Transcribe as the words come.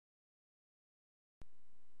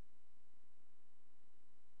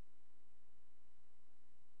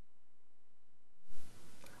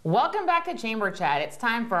Welcome back to Chamber Chat. It's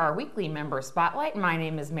time for our weekly member spotlight. My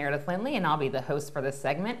name is Meredith Linley, and I'll be the host for this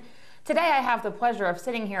segment. Today, I have the pleasure of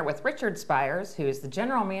sitting here with Richard Spires, who is the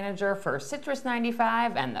general manager for Citrus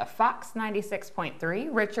 95 and the Fox 96.3.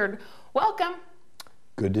 Richard, welcome.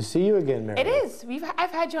 Good to see you again, Meredith. It is.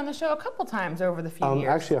 I've had you on the show a couple times over the few years.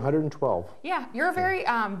 Actually, 112. Yeah, you're a very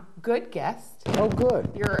good guest. Oh, good.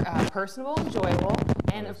 You're personable, enjoyable,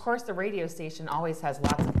 and of course the radio station always has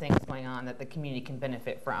lots of things going on that the community can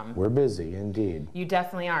benefit from. We're busy, indeed. You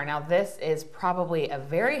definitely are. Now this is probably a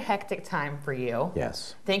very hectic time for you.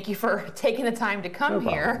 Yes. Thank you for taking the time to come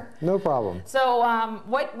here. No problem. So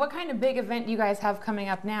what kind of big event do you guys have coming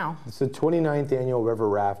up now? It's the 29th Annual River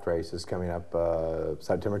Raft Race is coming up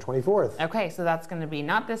September 24th. Okay, so that's going to be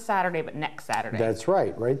not this Saturday, but next Saturday. That's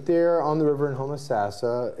right. Right there on the river in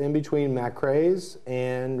Homosassa, in between Macrae's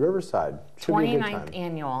and Riverside. Should be a good time. 29th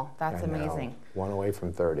Annual. That's amazing. One away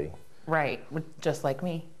from 30. Right, just like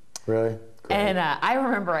me. Really? Great. And I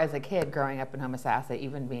remember as a kid growing up in Homosassa,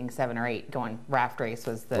 even being 7 or 8, going raft race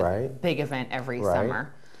was the big event every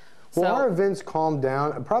summer. Well, our events calmed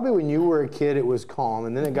down. Probably when you were a kid, it was calm,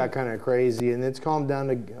 and then it got kind of crazy, and it's calmed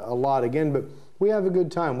down a lot again, but we have a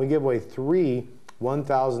good time. We give away 3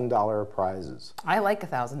 $1,000 prizes. I like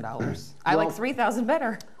 $1,000. I like 3,000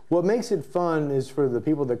 better. What makes it fun is for the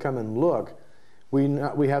people that come and look, we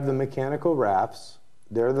have the mechanical rafts.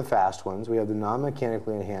 They're the fast ones. We have the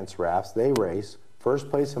non-mechanically enhanced rafts. They race. First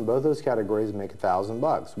place in both those categories make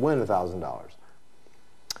 $1,000, win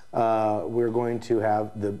 $1,000. We're going to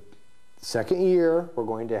have the second year, we're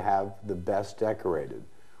going to have the best decorated,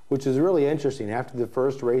 which is really interesting. After the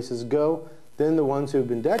first races go, then the ones who've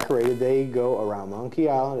been decorated, they go around Monkey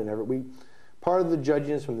Island, and part of the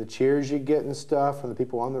judging is from the cheers you get and stuff from the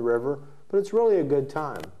people on the river, but it's really a good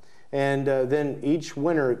time. And then each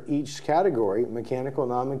winner, each category, mechanical,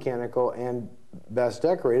 non-mechanical, and best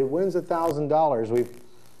decorated, wins $1,000.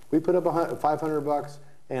 We put up $500,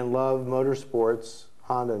 and Love Motorsports,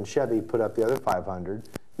 Honda and Chevy put up the other $500,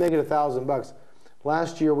 make it $1,000.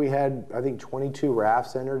 Last year we had, I think, 22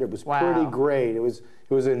 rafts entered. It was pretty great. It was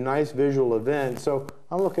a nice visual event, so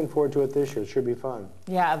I'm looking forward to it this year. It should be fun.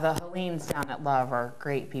 Yeah, the Helenes down at Love are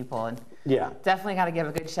great people, and definitely got to give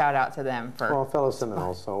a good shout out to them for fellow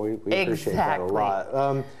Seminoles. So we appreciate that a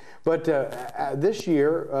lot. But this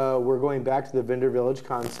year we're going back to the Vendor Village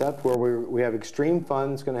concept, where we have extreme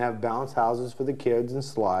fun. It's going to have bounce houses for the kids and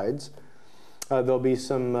slides. There'll be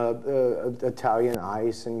some Italian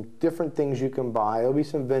ice and different things you can buy. There'll be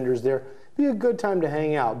some vendors there. It'll be a good time to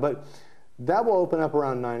hang out. But that will open up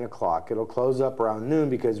around 9 o'clock. It'll close up around noon,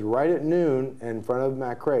 because right at noon in front of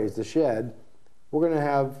Macrae's, the shed, we're going to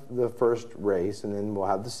have the first race, and then we'll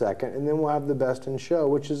have the second, and then we'll have the best in show,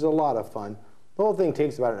 which is a lot of fun. The whole thing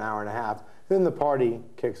takes about an hour and a half. Then the party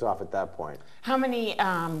kicks off at that point. How many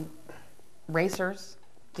racers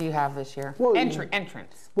do you have this year? Well,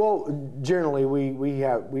 entrants. Well, generally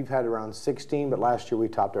we've had around 16, but last year we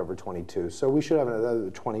topped over 22, so we should have another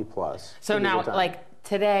 20 plus. So now, like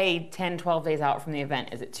today, 10, 12 days out from the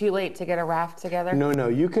event, is it too late to get a raft together? No,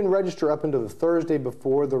 you can register up until the Thursday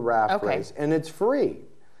before the raft race, and it's free.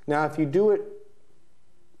 Now, if you do it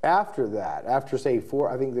after that, after say 4,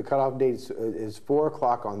 I think the cutoff date is 4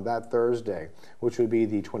 o'clock on that Thursday, which would be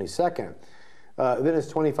the 22nd. Then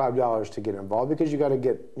it's $25 to get involved, because you got to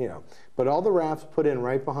get, but all the rafts put in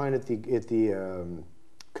right behind at the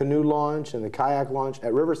canoe launch and the kayak launch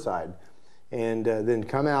at Riverside, and then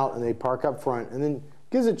come out and they park up front, and then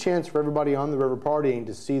gives a chance for everybody on the river partying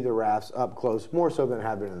to see the rafts up close, more so than it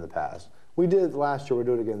had been in the past. We did it last year, we'll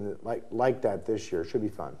do it again like that this year. It should be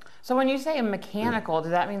fun. So when you say a mechanical,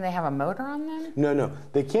 does that mean they have a motor on them? No,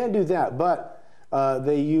 they can't do that, but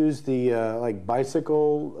they use the like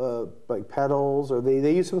bicycle like pedals, or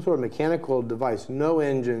they use some sort of mechanical device, no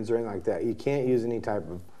engines or anything like that. You can't use any type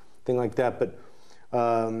of thing like that, but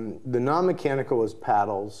the non-mechanical is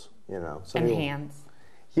paddles, and hands.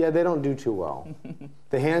 Yeah, they don't do too well.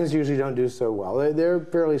 The hands usually don't do so well. They're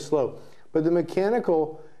fairly slow, but the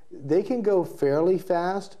mechanical, they can go fairly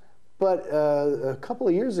fast. But a couple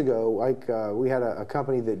of years ago, we had a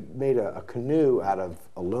company that made a canoe out of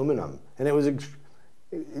aluminum, and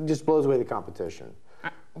it just blows away the competition.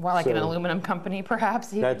 Well, like an aluminum company,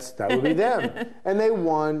 perhaps? That would be them. And they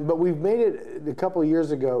won, but we've made it a couple of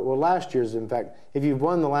years ago, well, last year's, in fact. If you've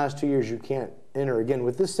won the last 2 years, you can't enter again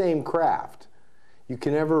with the same craft. You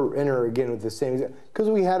can never enter again with the same, because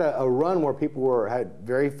we had a run where people had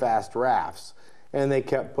very fast rafts, and they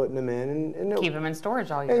kept putting them in. And keep them in storage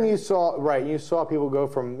all year. And you saw people go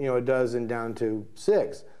from a dozen down to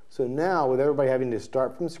 6. So now, with everybody having to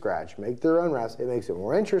start from scratch, make their own rafts, it makes it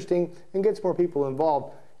more interesting and gets more people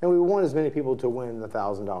involved. and we want as many people to win the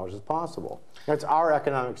 $1,000 as possible. That's our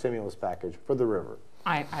economic stimulus package for the river.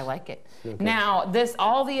 I like it. Okay. Now,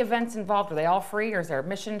 all the events involved, are they all free, or is there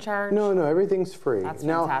admission charge? No, everything's free. That's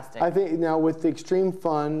now, fantastic. I think now with the extreme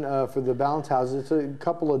fun for the bounce houses, it's a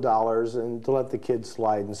couple of dollars and to let the kids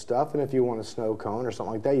slide and stuff. And if you want a snow cone or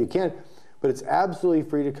something like that, you can. But it's absolutely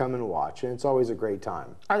free to come and watch, and it's always a great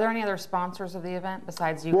time. Are there any other sponsors of the event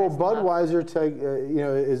besides you? Well, guys? Budweiser,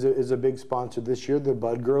 is a big sponsor this year. The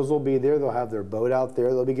Bud Girls will be there. They'll have their boat out there.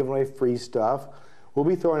 They'll be giving away free stuff. We'll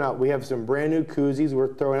be throwing out. We have some brand new koozies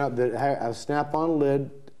we're throwing out that have a snap-on lid.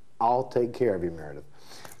 I'll take care of you, Meredith.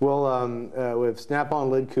 We have snap-on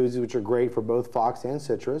lid koozies, which are great for both Fox and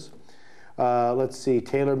Citrus. Let's see.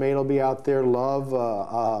 TaylorMade will be out there. Love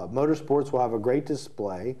Motorsports will have a great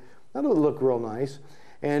display. That'll look real nice.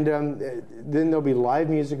 And then there'll be live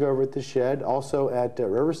music over at the shed, also at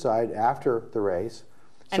Riverside after the race.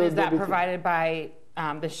 And so is that provided by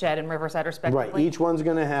the shed and Riverside respectively? Right. Each one's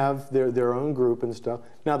going to have their own group and stuff.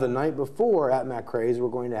 Now, the night before at McCrae's, we're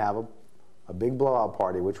going to have a big blowout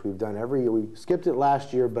party, which we've done every year. We skipped it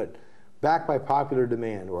last year, but backed by popular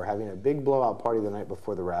demand, we're having a big blowout party the night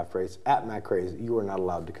before the raft race at McCrae's. You are not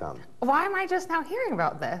allowed to come. Why am I just now hearing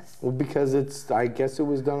about this? Well, because I guess it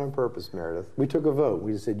was done on purpose, Meredith. We took a vote.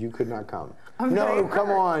 We just said you could not come. No,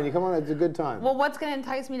 come on. You come on. It's a good time. Well, what's going to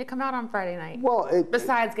entice me to come out on Friday night? Well,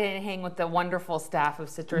 besides getting to hang with the wonderful staff of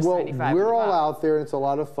Citrus 95. Well, we're all out there, and it's a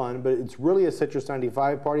lot of fun, but it's really a Citrus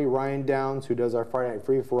 95 party. Ryan Downs, who does our Friday Night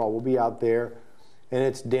Free-for-All, will be out there, and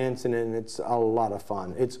it's dancing, and it's a lot of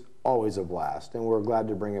fun. It's always a blast, and we're glad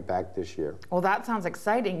to bring it back this year. Well, that sounds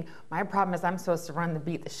exciting. My problem is I'm supposed to run to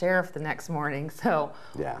beat the sheriff the next morning, so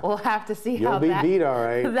yeah, we'll have to see You'll how be beat, all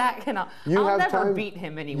right. I'll never beat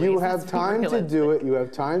him anyway. You have time to do it. You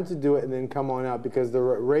have time to do it, and then come on out because the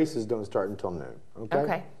races don't start until noon. Okay.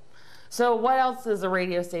 Okay. So what else does the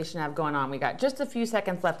radio station have going on? We got just a few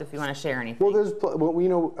seconds left if you want to share anything.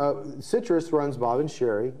 Well, Citrus runs Bob and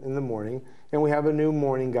Sherry in the morning, and we have a new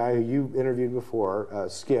morning guy who you interviewed before,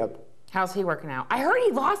 Skip. How's he working out? I heard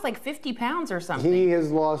he lost like 50 pounds or something. He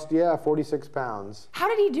has lost, 46 pounds. How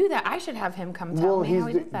did he do that? I should have him come tell me how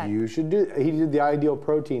he did that. You should do. He did the ideal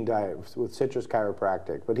protein diet with Citrus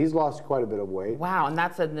Chiropractic, but he's lost quite a bit of weight. Wow, and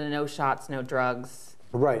that's the no shots, no drugs.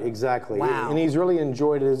 Right, exactly. Wow. And he's really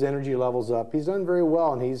enjoyed it. His energy levels up. He's done very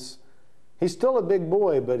well, and he's still a big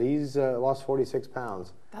boy, but he's lost 46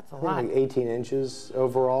 pounds. That's a lot. Like 18 inches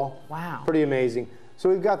overall. Wow. Pretty amazing. So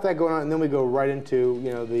we've got that going on, and then we go right into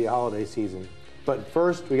the holiday season. But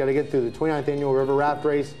first, we got to get through the 29th Annual River Raft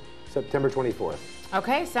Race, September 24th.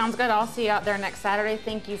 Okay, sounds good. I'll see you out there next Saturday.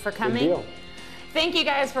 Thank you for coming. Good deal. Thank you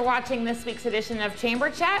guys for watching this week's edition of Chamber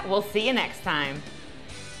Chat. We'll see you next time.